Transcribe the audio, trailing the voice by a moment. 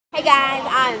Hey guys,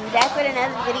 I'm back with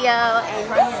another video, and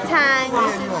this time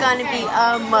this is going to be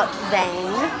a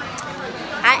mukbang.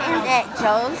 I am at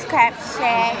Joe's Crab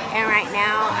Shack, and right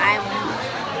now I'm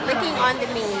looking on the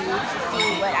menu to see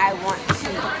what I want to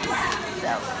eat.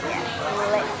 So yeah,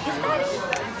 let's get started.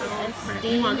 A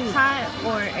steam pot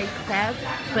or a crab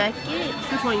bucket.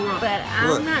 Which one you want? But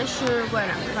I'm not sure what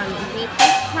I'm going to get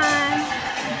this time.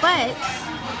 But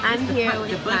I'm here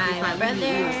with my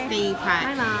brother,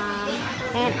 my mom,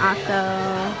 and also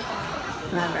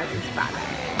my brother's father.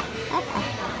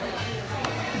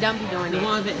 Don't be doing it. The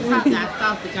ones at the top got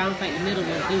sausage. I don't think the middle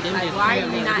ones do. Them like, just why are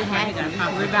you not happy?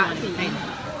 We're about to eat. Okay.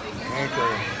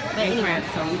 But anyway,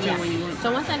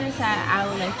 so once I decide, I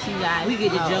will let you guys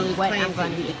know what I'm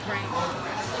going to eat.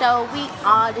 So we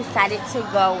all decided to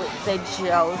go with the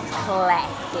Joe's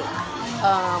Classic.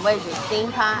 What is it?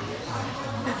 Steam pot?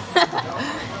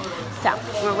 So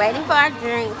we're waiting for our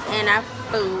drinks and our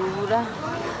food,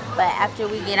 but after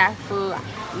we get our food,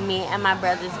 me and my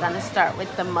brother's gonna start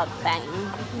with the mukbang.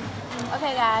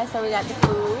 Okay guys, so we got the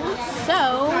food,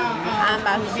 so I'm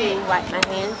about to wipe my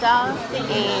hands off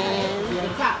and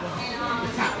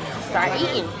start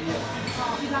eating.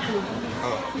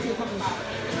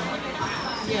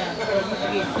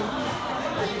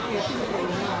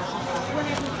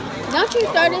 Don't you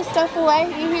throw this stuff away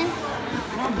in here?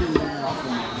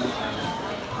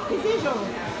 This is yours.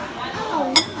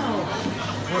 Oh,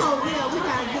 yeah, we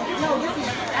gotta get, no, this is,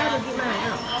 I will get mine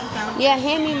out. Yeah,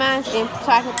 hand me mine so I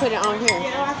can put it on here.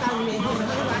 Yeah, I thought we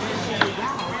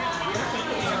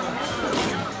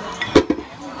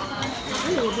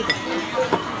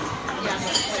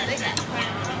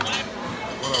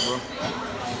What up, bro?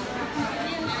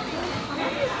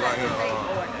 Right here.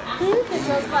 The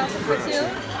Joe's Classic for two.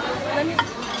 Let me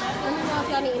know if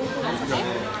y'all need anything else, okay?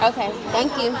 Okay,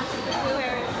 thank you.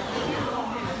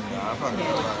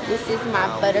 This is my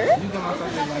butter.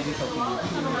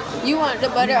 You want the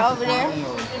butter over there?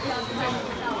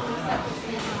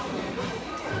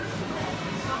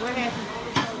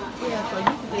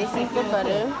 This is the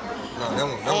butter.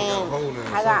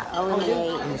 And I got a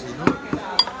lemonade.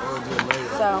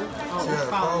 So,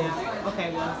 okay,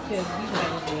 well, because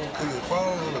is it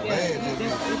falling on the bed?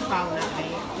 It's falling out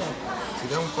bad. See,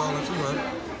 that one falling too, right?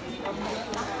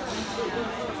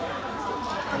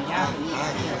 I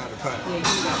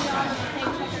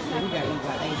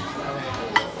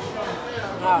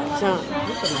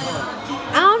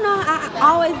don't know. I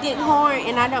always get corn,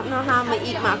 and I don't know how I'm gonna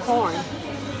eat my corn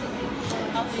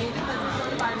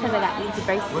because I got these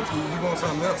braces. What you want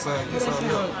something else? Get something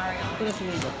else.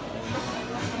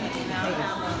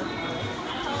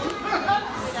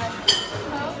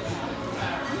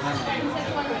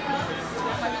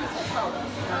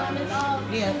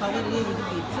 Yeah, so what it is, we get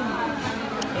two.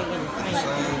 They in the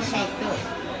same shaped up.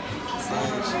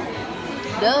 Same shit.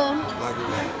 Duh. Like it.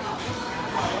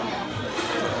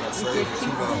 Save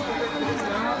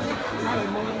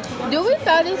 $2. Do we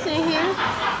throw this in here?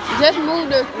 Just move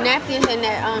the napkins in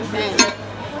that thing.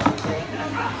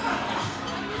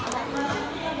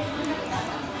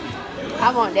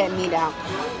 I want that meat out.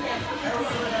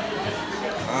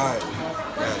 Alright.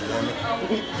 God damn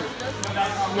it.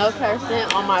 No cursing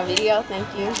on my video, thank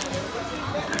you.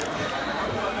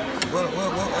 What?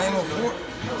 Ain't no fork?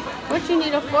 What you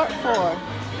need a fork for?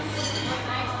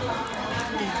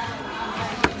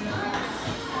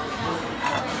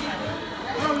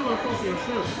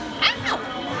 Ow!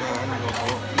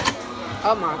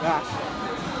 Oh my gosh.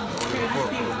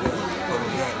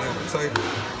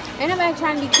 Ain't nobody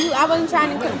trying to be cute. I wasn't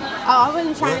trying to cut. Oh, I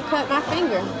wasn't trying to cut my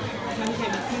finger.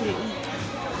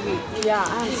 Yeah,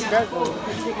 I'm struggling.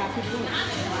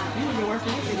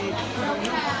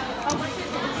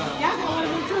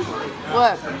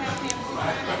 What?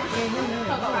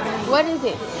 What is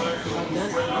it?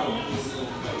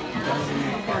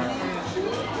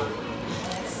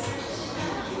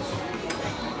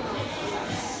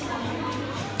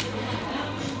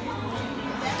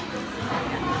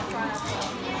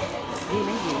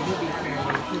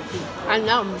 I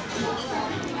know.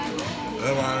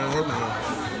 That's why I ain't working on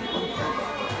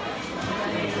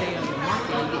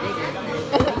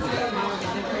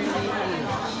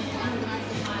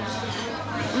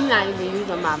I'm not even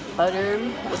using my butter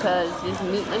because this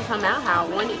meat didn't come out how I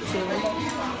want it to.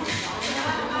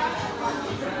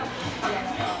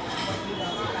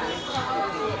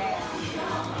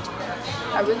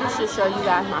 I really should show you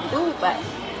guys my food, but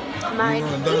I'm already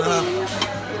eating.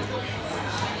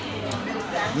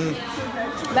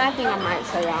 But I think I might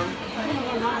show y'all.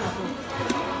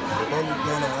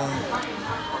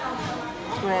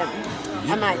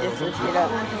 I might just lift it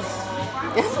up.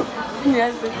 That's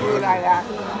the food I got.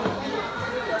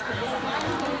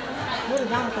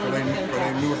 For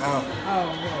their new house.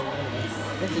 Oh,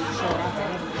 this is short out.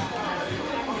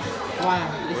 Why?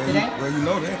 It's today? Well, you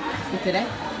know that. It's today?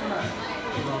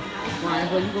 Why?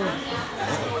 Where you going?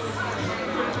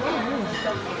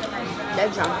 That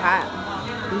jump hot.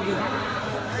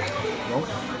 No.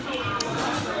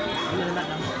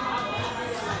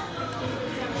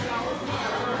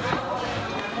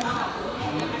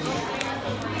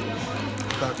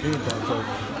 Stop eating that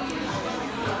turkey.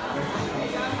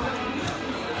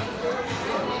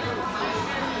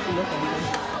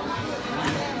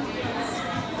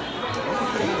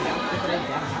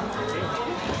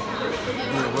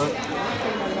 Yeah, what?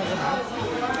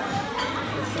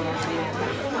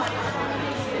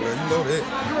 Well, you know that.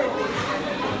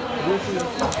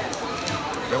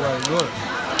 That's why you doing it.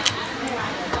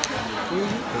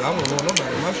 Because I wouldn't want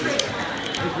nobody in my shit.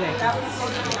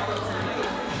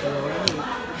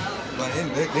 Like,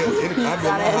 I've been in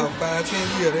my house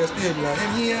 5-10 years, they'll still be like,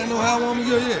 and he ain't know how long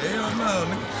ago yet. Hell no,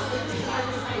 nigga.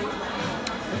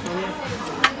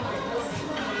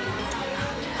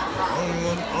 I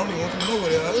don't even want to know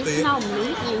where I There's stay. no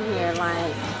meat in here.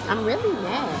 Like, I'm really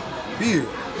mad. Beer.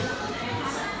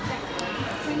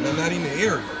 They're not in the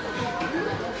area.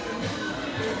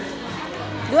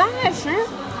 Do I have shrimp?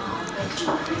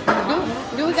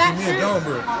 Do we got Me and shrimp? John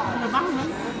bro.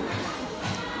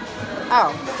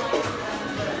 Oh.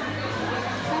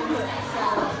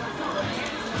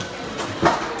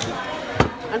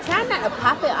 I'm trying not to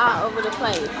pop it all over the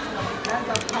place.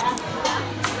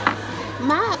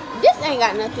 This ain't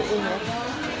got nothing in here.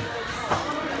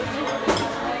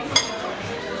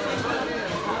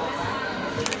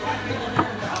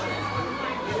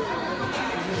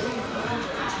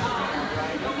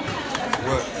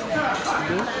 What?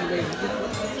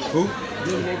 Who?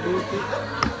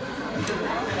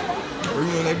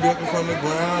 When they built it from the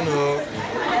ground up.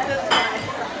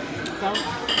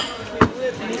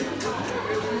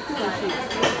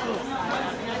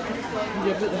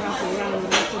 You put the house around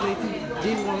and so they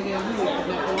didn't want to get moved.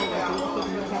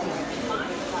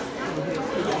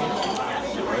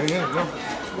 Right here, no.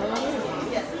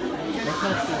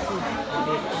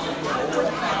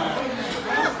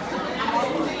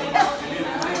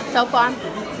 So far, They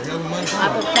got some money my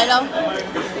somewhere. potato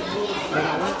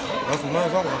Got some money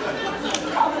somewhere.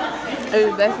 is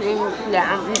the best thing that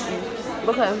I'm eating.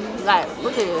 Because, like,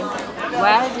 look at this.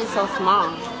 Why is it so small?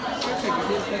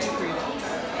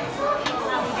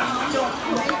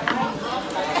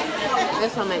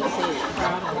 This don't make sense.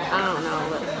 I don't know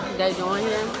what they doing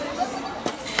here,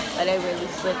 but they really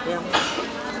slick them.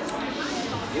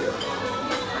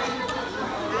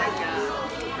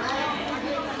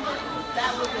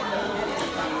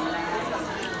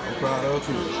 I'm proud of it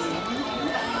too.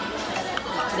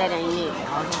 That ain't it.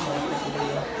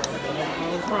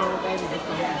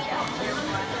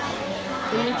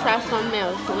 Let me try something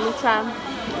else. Let me try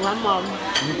one more.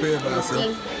 You pay it by See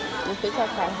yourself. if it's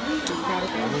okay. I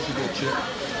wish you get check.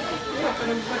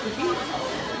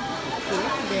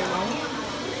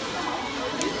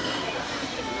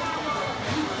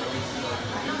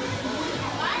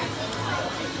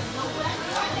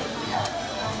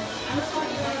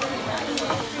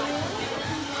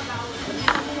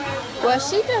 Well,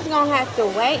 she just gonna have to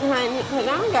wait, honey, because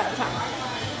I don't got time.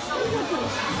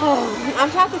 I'm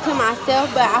talking to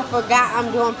myself, but I forgot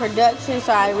I'm doing production,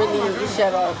 so I really need to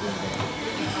shut up.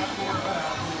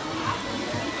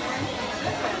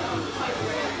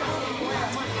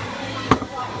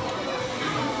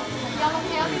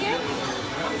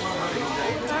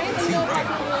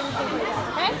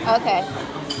 Okay.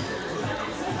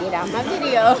 Get out my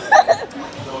video.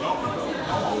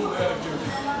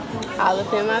 All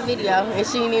up in my video, and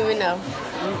she didn't even know.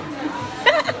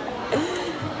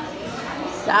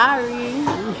 Sorry.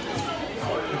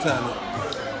 What time is it?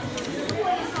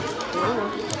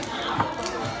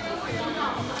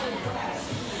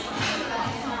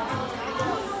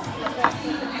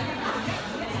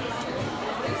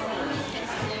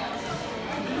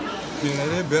 See, now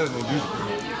they're better than juice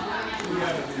cream.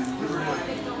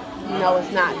 No,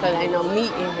 it's not, because ain't no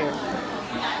meat in here.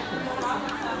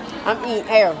 I'm eating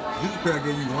air. Juice cream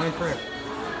gave you one crack.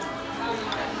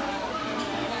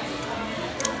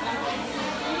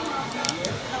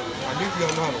 I guess you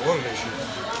don't know how to order that shit.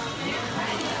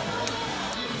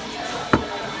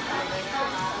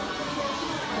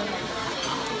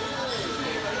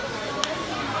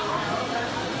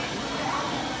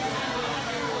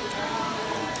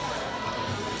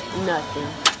 Nothing.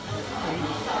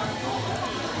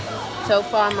 So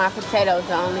far, my potatoes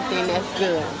the only thing that's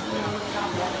good.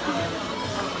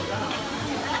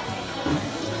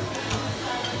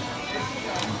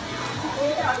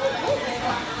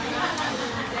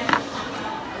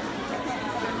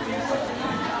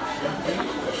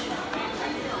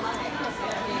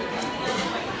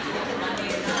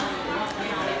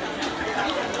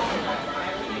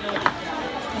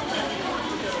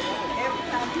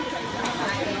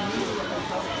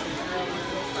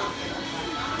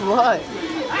 What?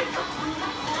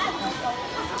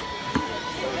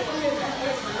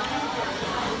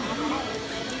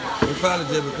 It's probably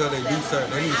just because they do certain.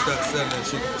 They need to start selling that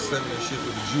shit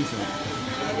with the juice in it.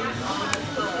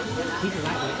 People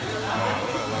like it. I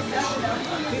like that shit.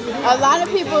 A lot of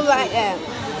people like that.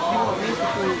 They want Mexican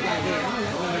food like that.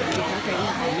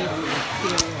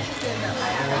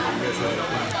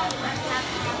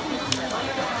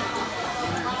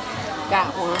 Got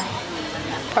one.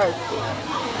 Perfect.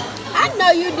 I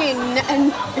know you didn't.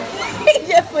 He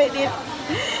just put this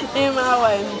in my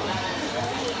way.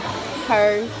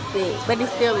 Perfect. But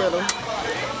it's still little.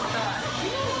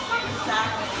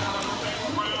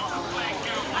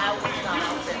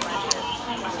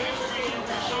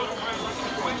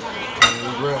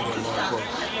 Grab that motherfucker.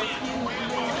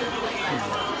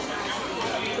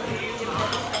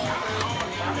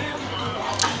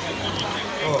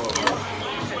 Oh.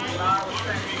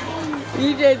 You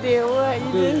just did what? You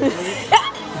just...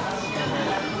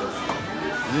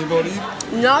 You ain't gonna eat it?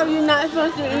 No, you're not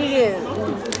supposed to eat it.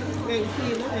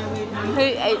 He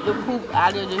ate the poop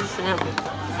out of the shrimp.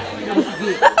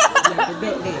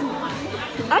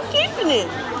 I'm keeping it.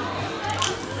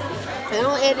 They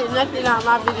don't edit nothing out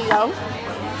my video.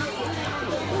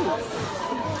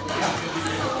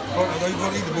 Oh, no, you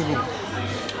gonna eat the boo-boo.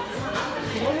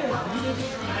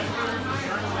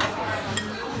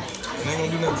 It ain't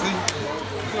gonna do nothing to you.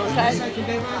 Okay.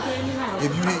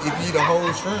 If you eat a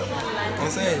whole shrimp, I'm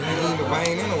saying you eat the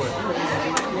vein anyway.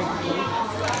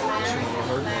 Shit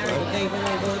ain't gonna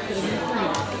hurt nobody.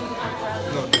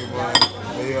 No, they put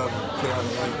out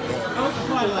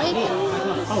like that.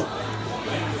 Oh,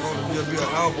 you'll be a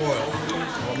cowboy.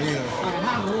 I mean,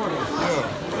 yeah.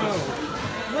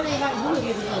 What they like doing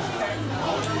is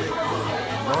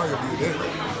Mario did that.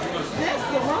 that's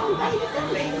the wrong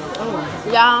thing.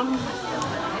 Y'all,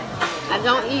 I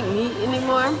don't eat meat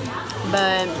anymore,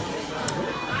 but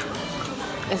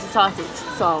it's a sausage,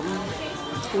 so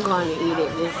I'm going to eat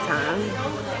it this time.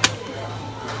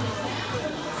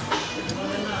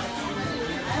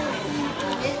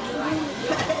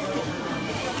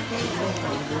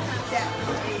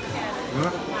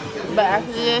 But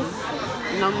after this,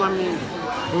 no more meat.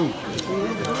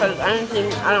 Because I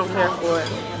don't care for it.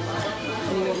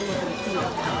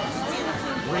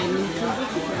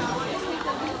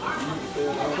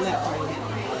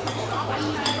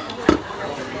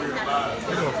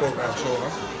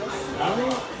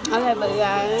 Okay, but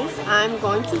guys, I'm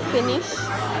going to finish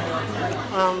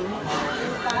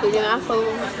eating my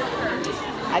food.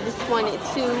 I just wanted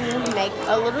to make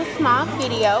a little small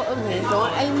video of me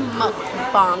doing a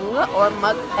mukbang or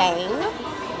mukbang.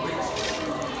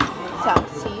 So,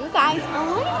 see you guys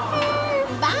later.